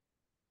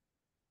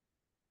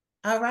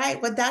All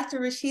right. Well, Dr.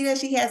 Rashida,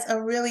 she has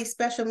a really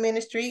special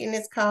ministry, and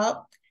it's called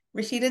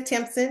Rashida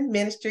Timpson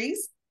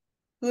Ministries.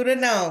 Who'd have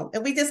known?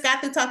 And we just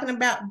got through talking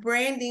about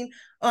branding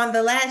on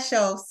the last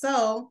show.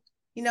 So,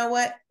 you know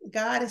what?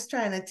 God is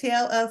trying to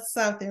tell us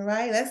something,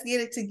 right? Let's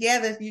get it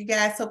together, you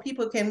guys, so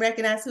people can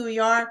recognize who we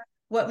are,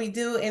 what we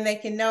do, and they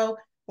can know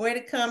where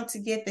to come to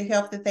get the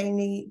help that they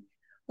need.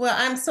 Well,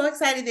 I'm so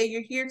excited that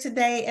you're here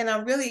today, and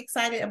I'm really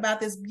excited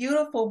about this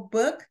beautiful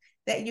book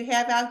that you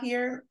have out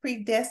here,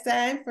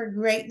 Predestined for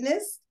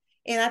Greatness.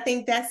 And I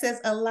think that says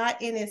a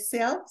lot in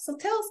itself. So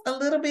tell us a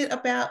little bit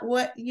about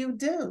what you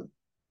do.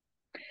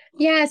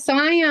 Yeah, so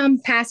I am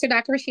Pastor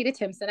Dr. Rashida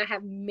Timpson. I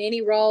have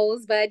many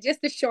roles, but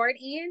just the short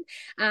end,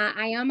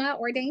 I am an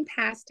ordained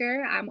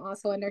pastor. I'm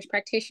also a nurse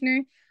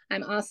practitioner.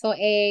 I'm also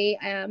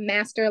a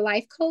master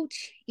life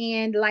coach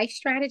and life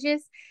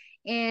strategist.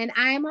 And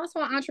I am also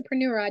an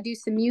entrepreneur. I do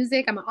some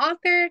music. I'm an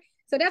author.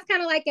 So that's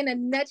kind of like in a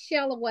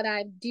nutshell of what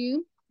I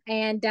do.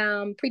 And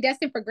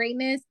Predestined for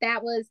Greatness,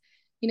 that was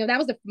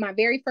my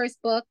very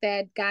first book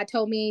that God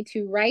told me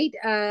to write.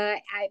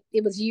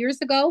 It was years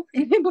ago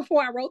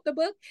before I wrote the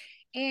book.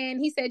 And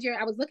he said,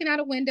 I was looking out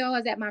a window. I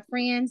was at my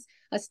friend's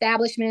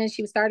establishment.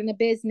 She was starting a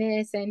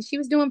business and she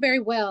was doing very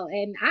well.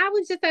 And I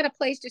was just at a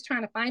place just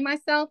trying to find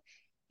myself.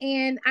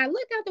 And I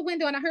looked out the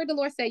window and I heard the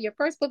Lord say, your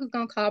first book is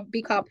going to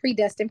be called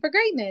Predestined for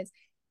Greatness.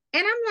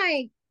 And I'm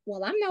like,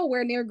 well, I'm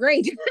nowhere near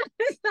great.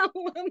 So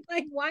I'm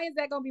like, why is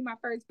that going to be my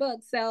first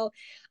book? So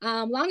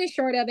long and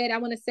short of it, I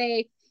want to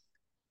say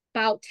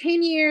about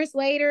 10 years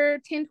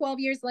later, 10, 12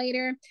 years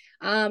later,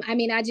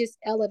 I just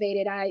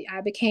elevated.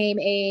 I became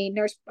a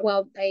nurse,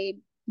 well, a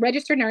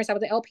registered nurse. I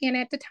was an LPN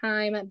at the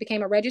time. I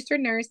became a registered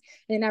nurse,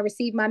 and then I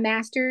received my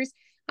master's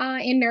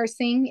in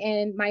nursing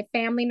and my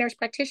family nurse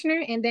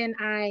practitioner. And then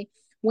I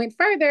went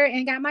further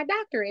and got my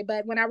doctorate.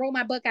 But when I wrote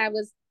my book, I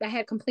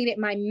had completed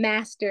my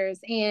master's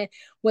and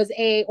was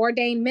a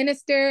ordained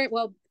minister.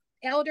 Well,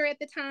 elder at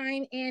the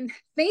time, and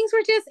things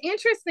were just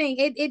interesting.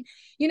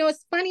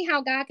 It's funny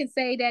how God can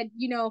say that,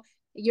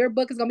 your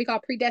book is going to be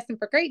called Predestined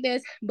for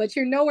Greatness, but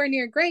you're nowhere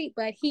near great.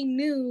 But he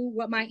knew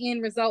what my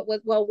end result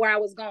was, well, where I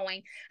was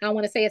going. I don't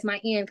want to say it's my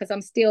end because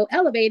I'm still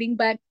elevating,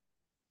 but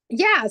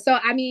yeah. So,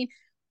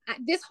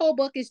 this whole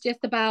book is just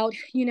about,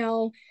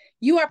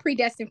 you are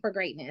predestined for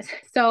greatness.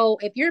 So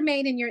if you're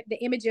made in the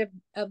image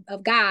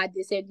of God,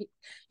 it said,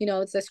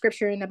 it's a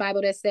scripture in the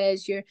Bible that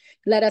says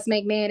let us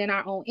make man in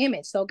our own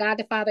image. So God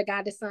the Father,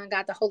 God the Son,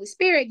 God the Holy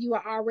Spirit, you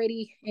are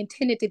already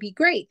intended to be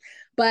great.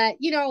 But,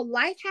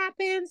 life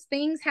happens,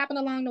 things happen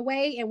along the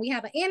way, and we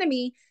have an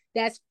enemy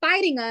that's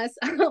fighting us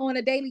on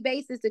a daily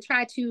basis to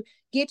try to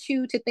get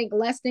you to think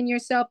less than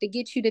yourself, to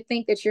get you to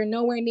think that you're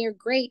nowhere near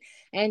great.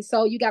 And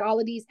so you got all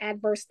of these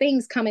adverse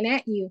things coming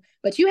at you,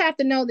 but you have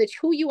to know that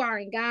who you are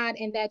in God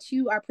and that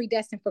you are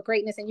predestined for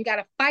greatness, and you got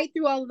to fight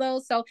through all of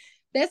those. So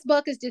this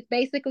book is just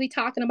basically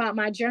talking about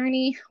my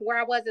journey, where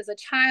I was as a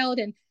child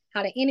and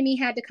how the enemy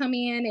had to come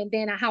in, and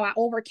then how I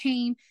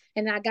overcame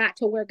and I got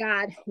to where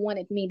God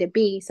wanted me to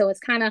be. So it's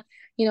kind of,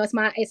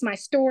 it's my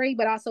story,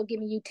 but also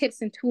giving you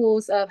tips and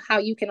tools of how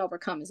you can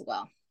overcome as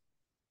well.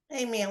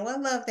 Amen. Well,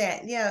 I love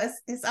that. Yeah,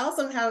 it's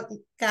awesome how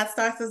God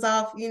starts us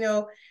off,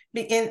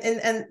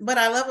 and what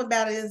I love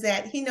about it is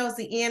that He knows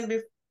the end,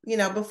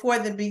 before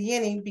the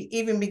beginning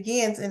even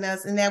begins in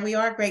us, and that we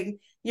are great.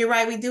 You're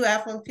right. We do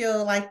often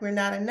feel like we're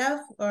not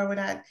enough, or we're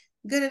not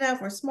good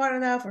enough, or smart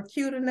enough, or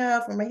cute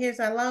enough, or my hair's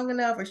not long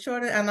enough, or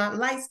short, I'm not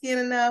light skinned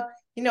enough.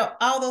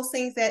 All those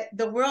things that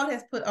the world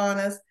has put on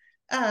us.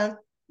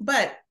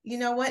 But you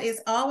know what?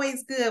 It's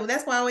always good.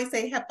 That's why I always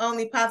say have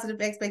only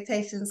positive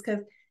expectations,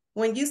 because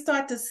when you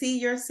start to see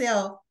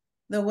yourself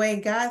the way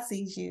God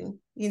sees you,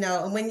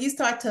 and when you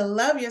start to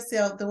love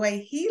yourself the way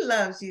He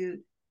loves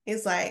you,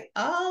 it's like,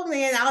 oh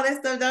man, all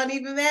that stuff don't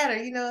even matter.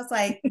 It's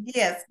like,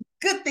 yes,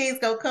 good things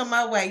gonna come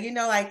my way.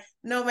 Like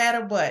no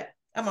matter what,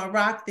 I'm gonna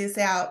rock this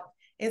out.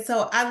 And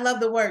so I love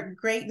the word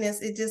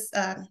greatness. It just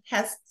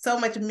has so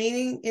much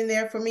meaning in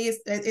there for me.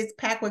 It's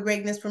packed with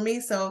greatness for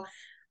me. So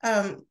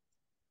um,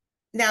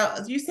 now,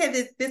 you said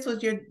that this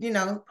was your,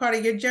 part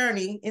of your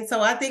journey. And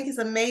so I think it's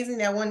amazing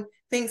that when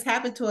things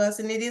happen to us,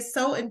 and it is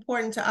so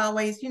important to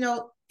always,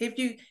 if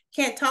you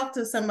can't talk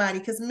to somebody,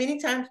 because many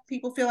times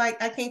people feel like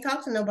I can't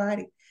talk to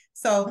nobody.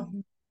 So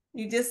Mhm.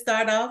 you just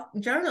start off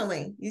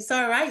journaling. You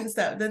start writing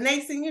stuff. The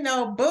next thing you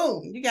know,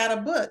 boom, you got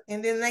a book.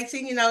 And then the next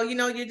thing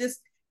you're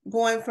just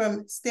going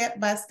from step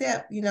by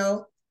step,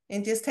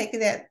 and just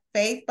taking that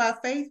faith by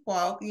faith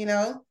walk.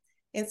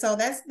 And so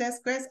that's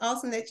great. It's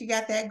awesome that you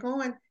got that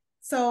going.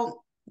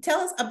 So tell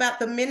us about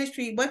the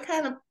ministry. What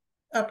kind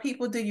of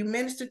people do you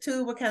minister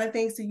to? What kind of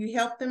things do you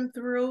help them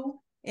through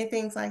and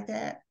things like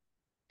that?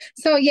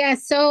 So yeah,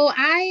 so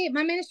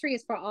my ministry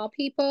is for all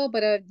people,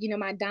 but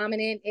my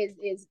dominant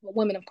is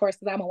women, of course,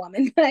 because I'm a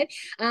woman. But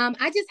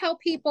I just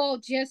help people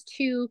just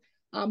to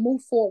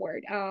move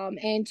forward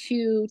and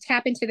to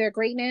tap into their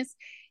greatness.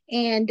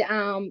 and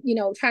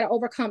try to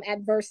overcome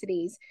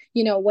adversities,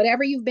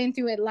 whatever you've been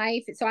through in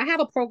life. So I have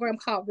a program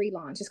called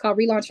Relaunch. It's called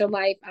Relaunch Your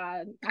Life.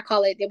 I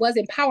call it was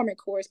empowerment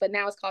course, but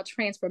now it's called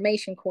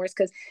transformation course,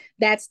 because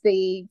that's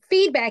the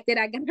feedback that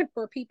I got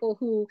for people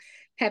who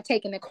have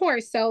taken the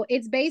course. So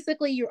it's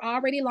basically, you're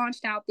already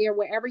launched out there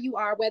wherever you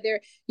are,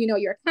 whether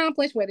you're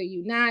accomplished, whether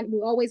you're not.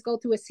 We always go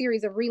through a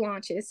series of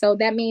relaunches. So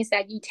that means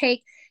that you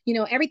take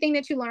everything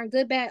that you learned,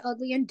 good, bad,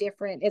 ugly, and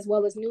different, as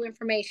well as new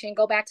information,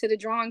 go back to the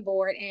drawing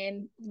board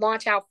and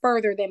launch out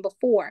further than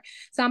before.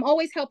 So I'm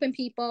always helping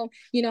people,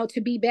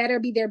 to be better,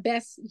 be their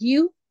best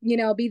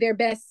be their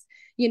best,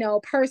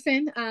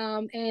 person,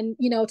 and,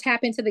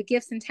 tap into the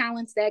gifts and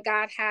talents that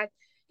God had,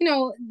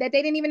 that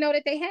they didn't even know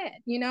that they had,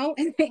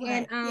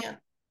 Right. and Yeah.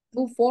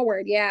 move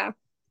forward. Yeah.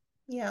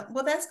 Yeah.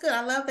 Well, that's good.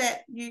 I love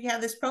that you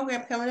have this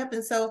program coming up.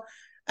 And so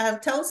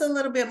tell us a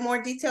little bit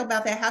more detail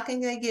about that. How can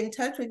they get in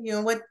touch with you,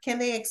 and what can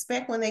they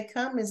expect when they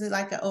come? Is it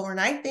like an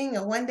overnight thing,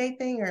 a one-day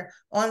thing, or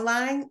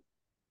online?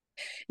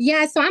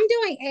 Yeah, so I'm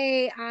doing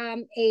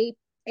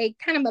a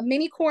kind of a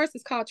mini course.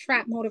 It's called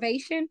Trap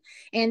Motivation,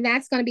 and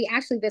that's going to be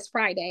actually this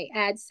Friday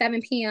at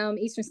 7 p.m.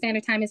 Eastern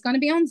Standard Time. It's going to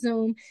be on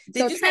Zoom.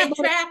 Did So you say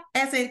trap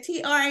as in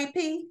TRAP?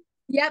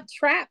 Yep,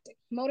 Trapped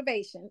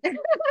Motivation.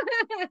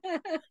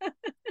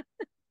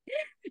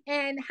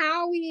 And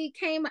we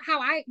came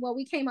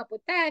up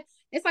with that.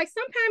 It's like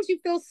sometimes you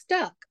feel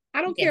stuck.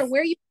 I don't care Yes.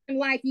 where you are in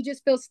life, you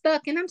just feel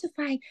stuck. And I'm just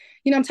like,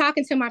 I'm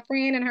talking to my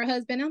friend and her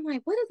husband. I'm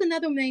like, what is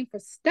another name for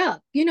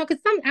stuck? Because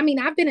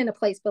I've been in a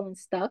place feeling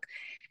stuck.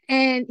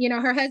 And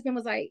her husband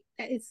was like,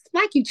 it's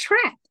like you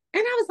trapped.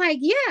 And I was like,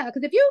 yeah,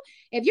 because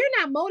if you're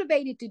not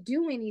motivated to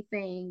do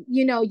anything,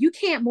 you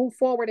can't move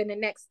forward in the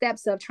next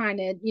steps of trying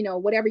to,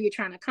 whatever you're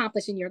trying to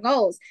accomplish in your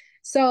goals.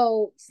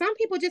 So some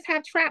people just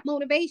have trap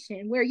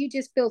motivation where you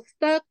just feel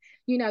stuck,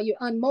 you're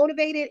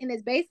unmotivated. And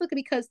it's basically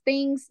because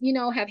things,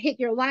 have hit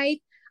your life,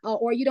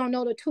 or you don't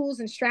know the tools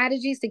and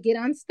strategies to get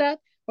unstuck,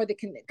 or the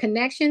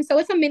connection. So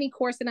it's a mini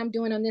course that I'm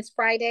doing on this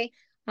Friday,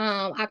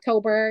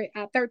 October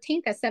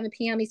 13th at 7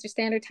 p.m. Eastern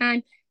Standard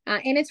Time.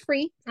 And it's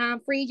free.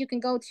 Free. You can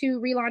go to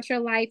Relaunch Your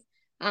Life,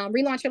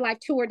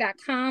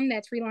 relaunchyourlifetour.com.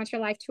 That's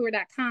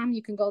relaunchyourlifetour.com.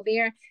 You can go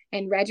there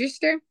and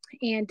register.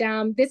 And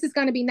this is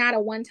going to be not a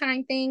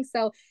one-time thing.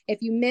 So if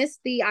you missed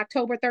the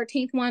October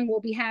 13th one, we'll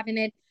be having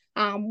it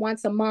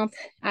once a month,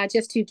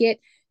 just to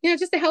get,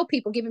 just to help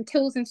people, give them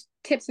tools and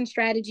tips and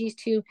strategies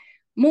to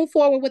move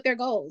forward with their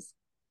goals.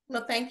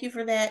 Well, thank you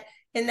for that.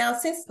 And now,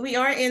 since we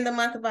are in the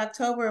month of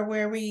October,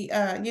 where we,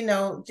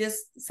 just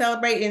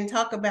celebrate and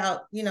talk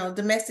about,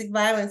 domestic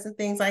violence and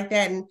things like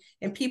that,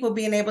 and people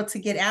being able to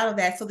get out of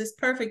that. So this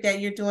perfect that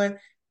you're doing,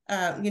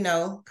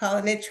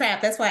 calling it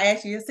trap. That's why I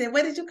asked you. I said,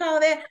 what did you call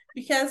that?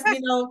 Because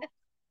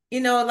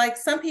like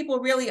some people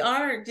really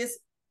are just,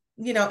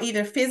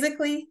 either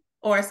physically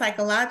or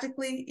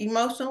psychologically,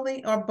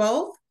 emotionally, or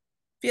both,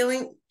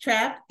 feeling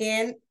trapped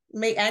and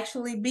may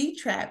actually be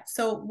trapped.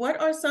 So what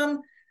are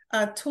some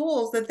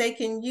tools that they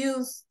can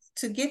use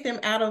to get them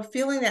out of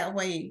feeling that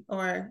way,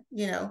 or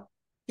get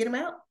them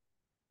out?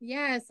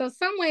 Yeah, so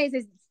some ways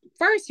is,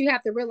 first you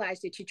have to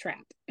realize that you're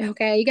trapped.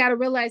 Okay, you got to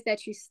realize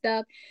that you're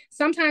stuck.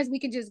 Sometimes we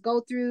can just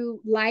go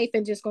through life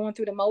and just going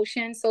through the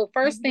motions. So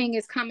 1st thing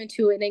is coming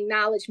to an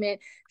acknowledgement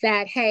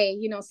that, hey,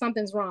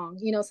 something's wrong,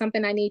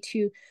 something I need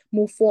to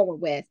move forward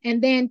with.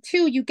 And then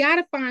 2, you got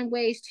to find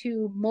ways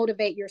to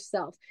motivate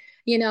yourself.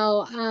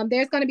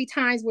 There's going to be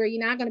times where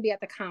you're not going to be at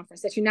the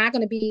conference, that you're not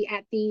going to be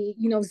at the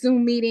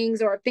Zoom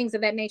meetings or things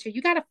of that nature.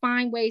 You got to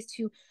find ways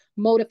to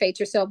motivate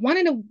yourself. One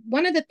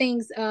of the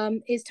things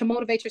is to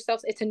motivate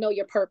yourself is to know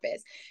your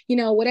purpose.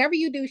 Whatever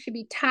you do should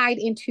be tied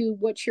into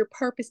what your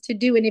purpose to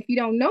do. And if you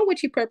don't know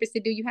what your purpose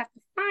to do, you have to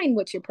find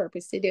what your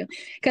purpose to do.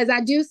 Because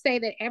I do say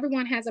that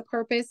everyone has a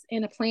purpose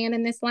and a plan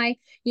in this life.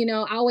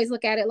 I always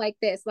look at it like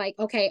this, like,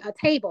 okay, a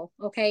table,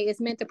 okay, is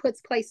meant to put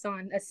place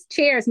on, a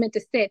chair is meant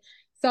to sit.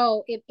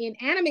 So if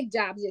inanimate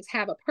objects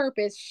have a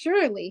purpose,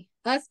 surely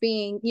us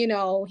being,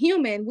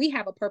 human, we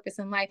have a purpose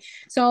in life.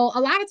 So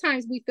a lot of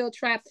times we feel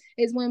trapped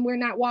is when we're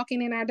not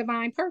walking in our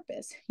divine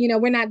purpose.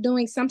 We're not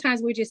doing,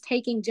 sometimes we're just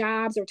taking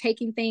jobs or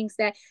taking things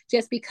that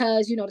just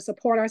because, to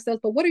support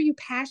ourselves. But what are you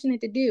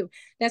passionate to do?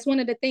 That's one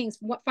of the things,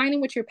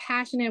 finding what you're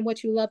passionate and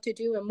what you love to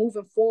do and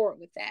moving forward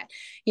with that,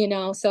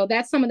 so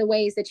that's some of the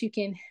ways that you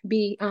can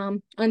be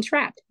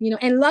untrapped,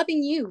 and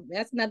loving you.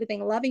 That's another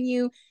thing, loving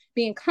you,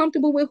 being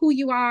comfortable with who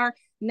you are,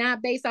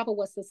 not based off of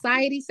what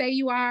society say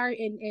you are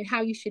and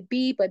how you should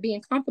be, but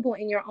being comfortable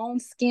in your own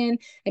skin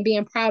and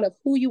being proud of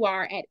who you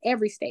are at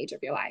every stage of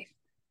your life.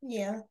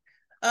 Yeah.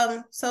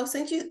 So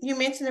since you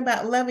mentioned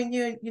about loving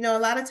you, a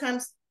lot of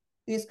times,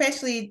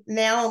 especially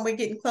now when we're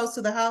getting close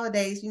to the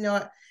holidays,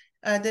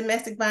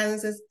 domestic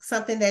violence is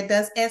something that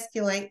does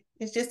escalate.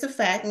 It's just a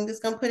fact. I'm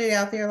just gonna put it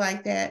out there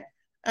like that.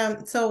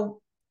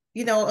 So,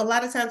 a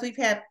lot of times we've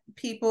had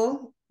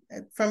people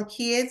from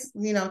kids,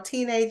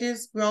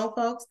 teenagers, grown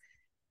folks,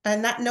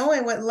 not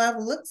knowing what love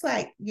looks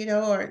like,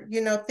 or,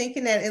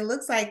 thinking that it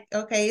looks like,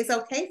 okay, it's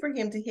okay for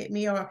him to hit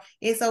me, or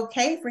it's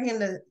okay for him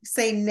to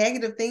say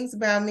negative things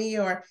about me,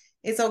 or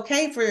it's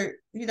okay for,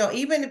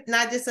 even if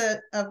not just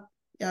a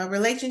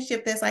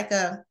relationship that's like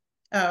a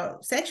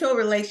sexual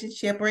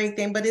relationship or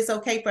anything, but it's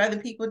okay for other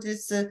people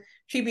just to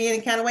treat me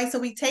any kind of way. So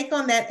we take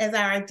on that as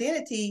our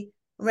identity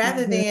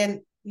rather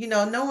than,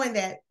 knowing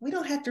that we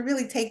don't have to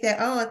really take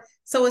that on.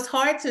 So it's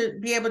hard to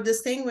be able to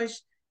distinguish,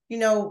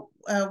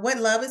 what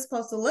love is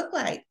supposed to look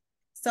like.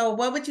 So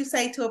what would you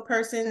say to a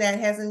person that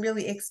hasn't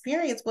really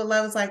experienced what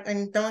love is like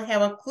and don't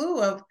have a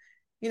clue of,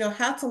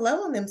 how to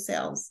love on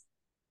themselves?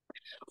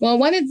 Well,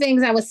 one of the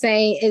things I would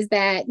say is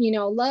that,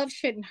 love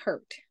shouldn't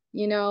hurt,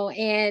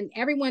 and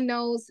everyone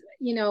knows,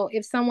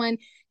 if someone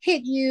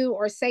hit you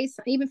or say,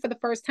 even for the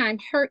first time,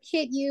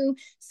 hit you,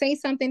 say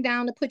something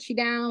down to put you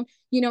down,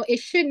 it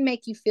shouldn't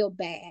make you feel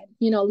bad.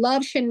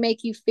 Love shouldn't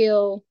make you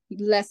feel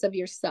less of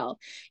yourself,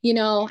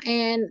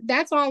 and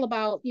that's all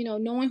about,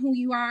 knowing who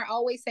you are. I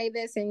always say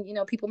this, and,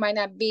 people might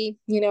not be,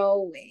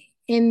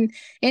 in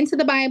into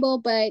the Bible,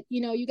 but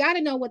you got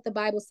to know what the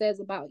Bible says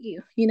about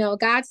you.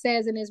 God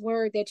says in his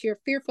word that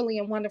you're fearfully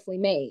and wonderfully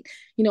made.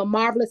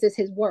 Marvelous is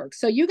his work.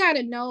 So you got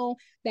to know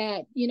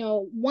that,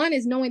 one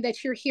is knowing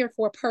that you're here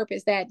for a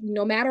purpose, that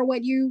no matter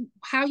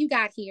how you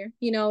got here,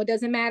 it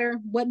doesn't matter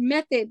what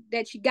method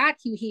that you got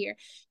you here,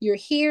 you're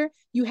here,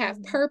 you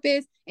have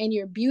purpose, and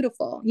you're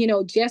beautiful,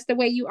 just the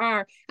way you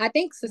are. I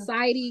think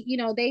society,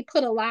 they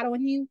put a lot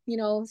on you,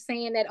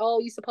 saying that, oh,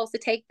 you're supposed to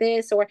take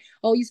this, or,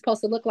 oh, you're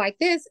supposed to look like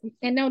this.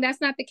 And no, that's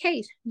not the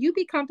case. You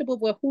be comfortable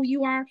with who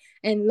you are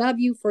and love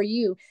you for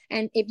you.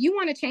 And if you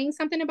want to change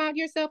something about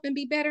yourself and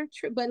be better,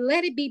 but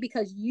let it be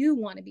because you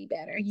want to be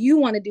better. You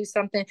want to do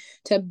something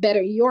to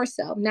better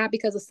yourself, not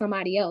because of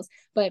somebody else.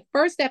 But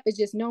first step is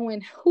just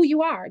knowing who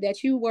you are,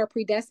 that you were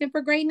predestined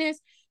for greatness.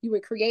 You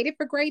were created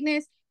for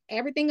greatness.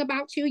 Everything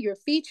about you, your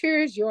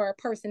features, your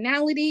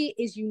personality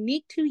is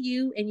unique to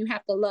you, and you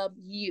have to love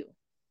you.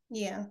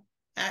 Yeah,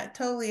 I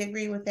totally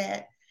agree with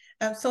that.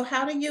 So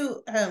how do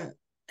you,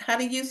 how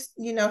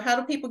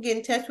do people get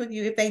in touch with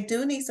you if they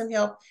do need some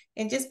help,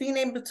 and just being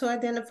able to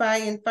identify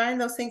and find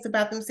those things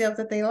about themselves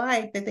that they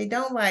like, that they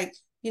don't like,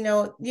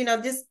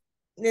 just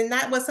and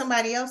not what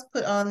somebody else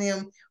put on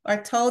them or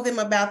told them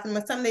about them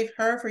or something they've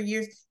heard for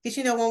years.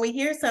 Because, when we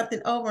hear something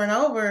over and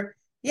over,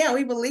 yeah,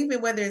 we believe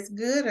it, whether it's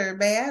good or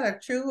bad or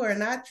true or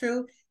not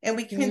true. And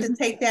we tend to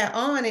take that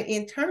on and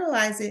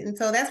internalize it. And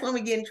so that's when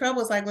we get in trouble.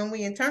 It's like when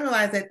we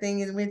internalize that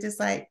thing and we're just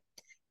like,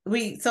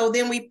 so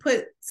then we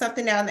put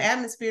something out in the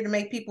atmosphere to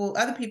make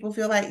other people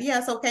feel like, yeah,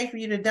 it's okay for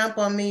you to dump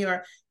on me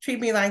or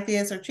treat me like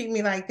this or treat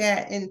me like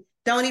that, and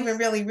don't even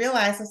really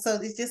realize it. So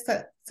it's just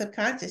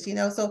subconscious,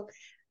 So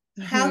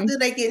how do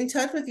they get in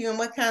touch with you, and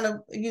what kind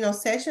of,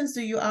 sessions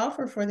do you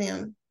offer for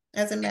them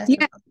as a master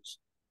coach?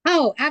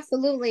 Oh,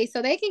 absolutely.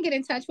 So they can get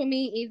in touch with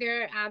me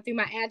either through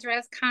my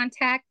address,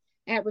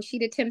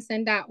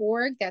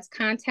 contact@rashidatimpson.org. That's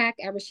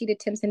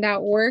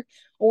contact@rashidatimpson.org.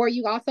 Or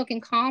you also can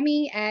call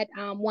me at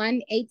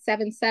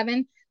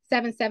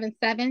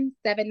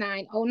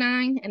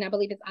 1-877-777-7909. And I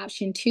believe it's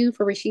option 2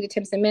 for Rashida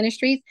Timpson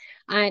Ministries.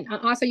 And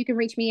also you can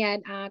reach me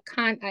at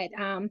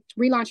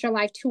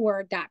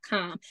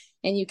relaunchyourlifetour.com.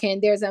 And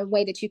there's a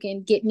way that you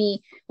can get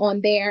me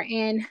on there.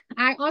 And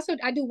I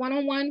do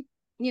one-on-one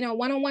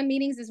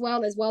meetings as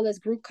well as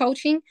group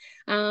coaching.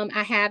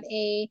 I have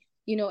a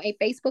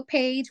Facebook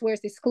page where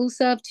it's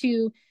exclusive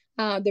to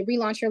the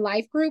Relaunch Your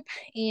Life group,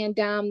 and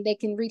they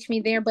can reach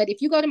me there. But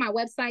if you go to my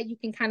website, you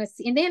can kind of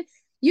see, and then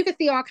you can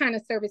see all kind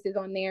of services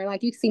on there.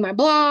 Like you can see my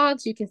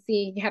blogs, you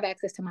have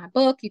access to my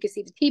book, you can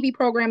see the TV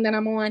program that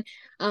I'm on.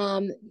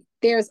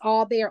 There's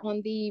all there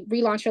on the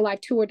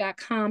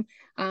relaunchyourlifetour.com.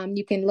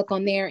 You can look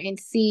on there and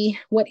see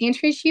what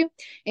interests you.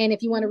 And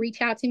if you want to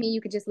reach out to me,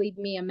 you could just leave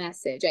me a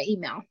message, an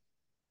email.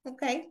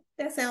 Okay,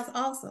 that sounds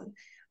awesome.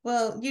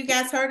 Well, you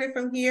guys heard it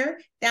from here.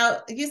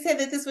 Now, you said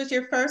that this was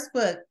your first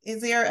book. Is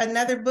there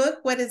another book?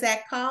 What is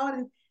that called?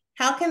 And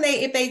how can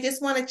they, if they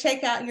just want to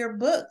check out your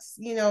books,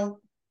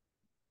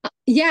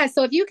 Yeah,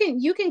 so if you can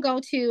go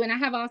to, and I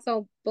have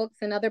also books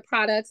and other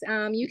products.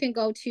 You can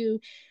go to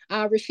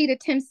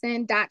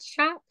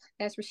RashidaTimpson.shop.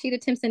 That's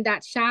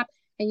RashidaTimpson.shop.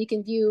 And you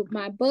can view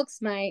my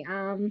books, my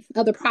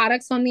other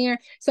products on there.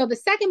 So the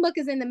second book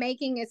is in the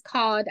making. It's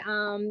called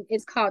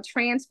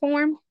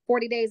Transform,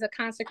 40 Days of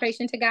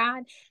Consecration to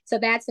God. So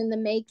that's in the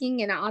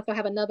making. And I also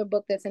have another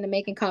book that's in the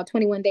making called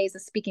 21 Days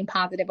of Speaking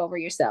Positive Over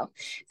Yourself.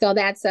 So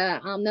that's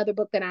another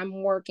book that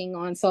I'm working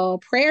on. So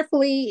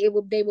prayerfully,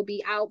 they will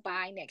be out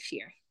by next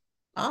year.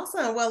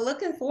 Awesome. Well,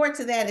 looking forward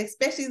to that,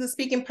 especially the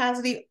speaking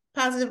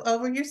positive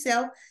over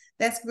yourself.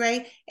 That's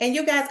great. And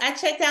you guys, I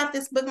checked out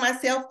this book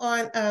myself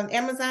on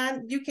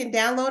Amazon. You can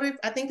download it.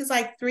 I think it's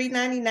like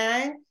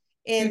 $3.99.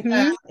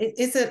 And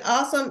it's an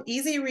awesome,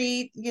 easy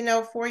read,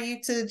 for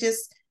you to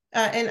just,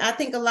 and I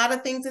think a lot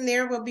of things in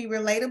there will be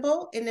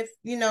relatable. And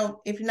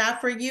if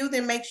not for you,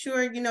 then make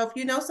sure, if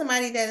you know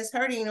somebody that is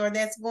hurting or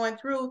that's going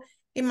through,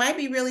 it might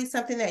be really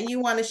something that you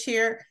want to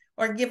share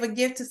or give a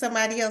gift to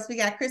somebody else. We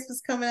got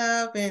Christmas coming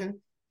up, and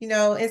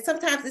And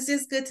sometimes it's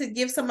just good to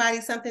give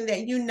somebody something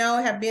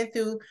that have been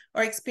through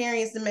or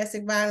experienced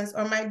domestic violence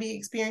or might be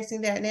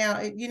experiencing that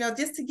now.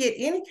 Just to get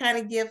any kind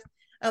of gift,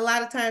 a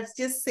lot of times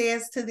just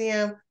says to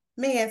them,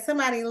 man,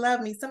 somebody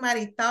loved me,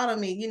 somebody thought of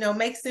me,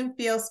 makes them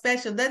feel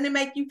special. Doesn't it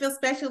make you feel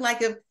special?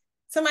 Like if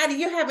somebody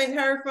you haven't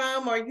heard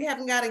from, or you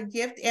haven't got a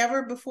gift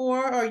ever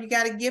before, or you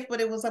got a gift, but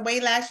it was away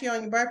last year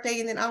on your birthday,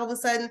 and then all of a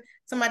sudden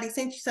somebody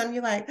sent you something,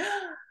 you're like,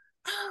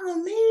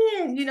 oh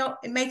man,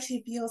 it makes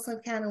you feel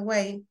some kind of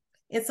way.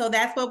 And so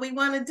that's what we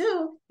want to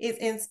do, is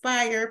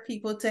inspire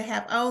people to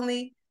have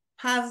only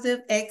positive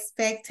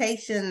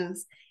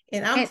expectations.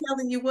 And I'm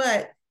telling you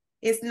what,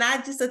 it's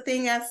not just a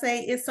thing I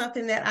say, it's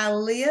something that I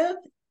live.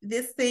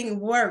 This thing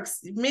works.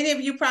 Many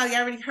of you probably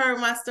already heard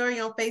my story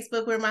on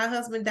Facebook where my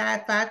husband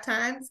died 5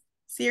 times,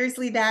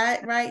 seriously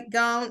died, right?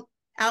 Gone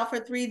out for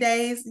 3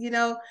 days,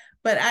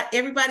 but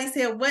everybody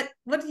said, what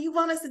do you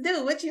want us to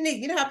do? What you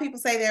need? You know how people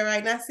say that,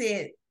 right? And I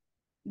said,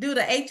 do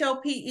the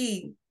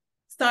HOPE.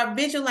 Start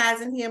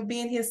visualizing him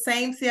being his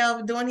same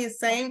self, doing his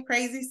same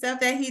crazy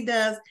stuff that he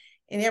does.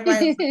 And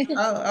everybody,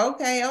 oh,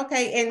 okay.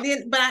 And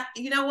then, but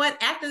you know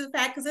what? After the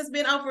fact, because it's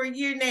been over a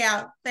year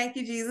now. Thank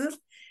you, Jesus.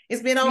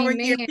 It's been over a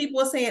year.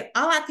 People were saying,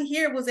 all I could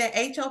hear was that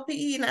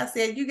HOPE. And I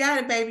said, you got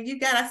it, baby. You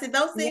got it. I said,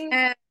 those things,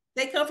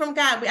 they come from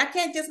God. I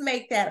can't just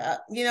make that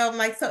up.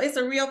 So it's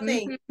a real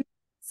thing.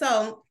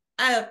 So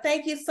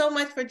thank you so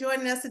much for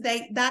joining us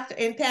today, Dr.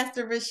 and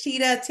Pastor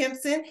Rashida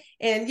Timpson.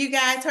 And you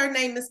guys, her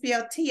name is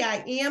spelled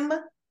Timpsom.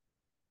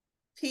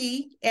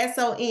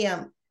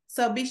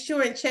 So be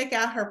sure and check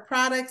out her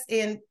products.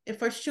 And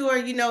for sure,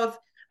 if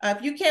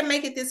you can't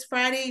make it this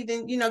Friday,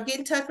 then, get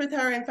in touch with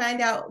her and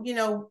find out,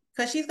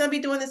 because she's going to be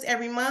doing this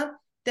every month.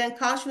 Doesn't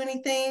cost you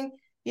anything,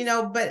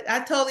 but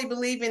I totally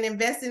believe in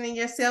investing in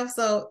yourself.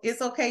 So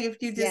it's okay if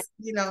you just,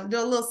 do a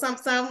little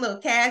something, little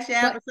cash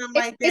out or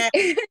something like that.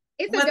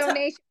 It's a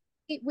donation.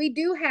 We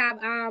do have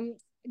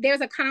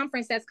there's a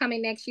conference that's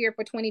coming next year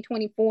for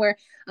 2024.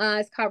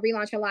 It's called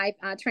Relaunch Your Life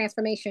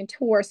Transformation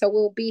Tour. So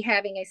we'll be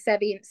having a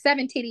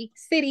seven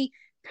city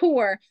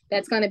tour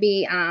that's going to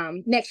be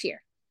next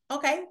year.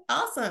 Okay,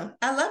 awesome.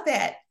 I love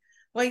that.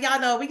 Well, y'all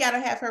know we got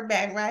to have her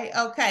back, right?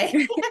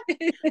 Okay.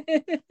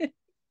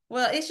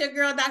 Well, it's your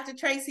girl, Dr.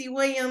 Tracy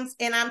Williams,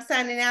 and I'm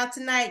signing out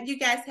tonight. You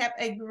guys have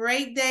a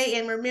great day,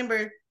 and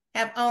remember,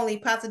 have only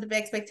positive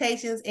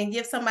expectations and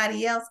give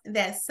somebody else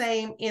that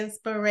same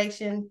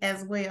inspiration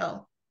as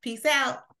well. Peace out.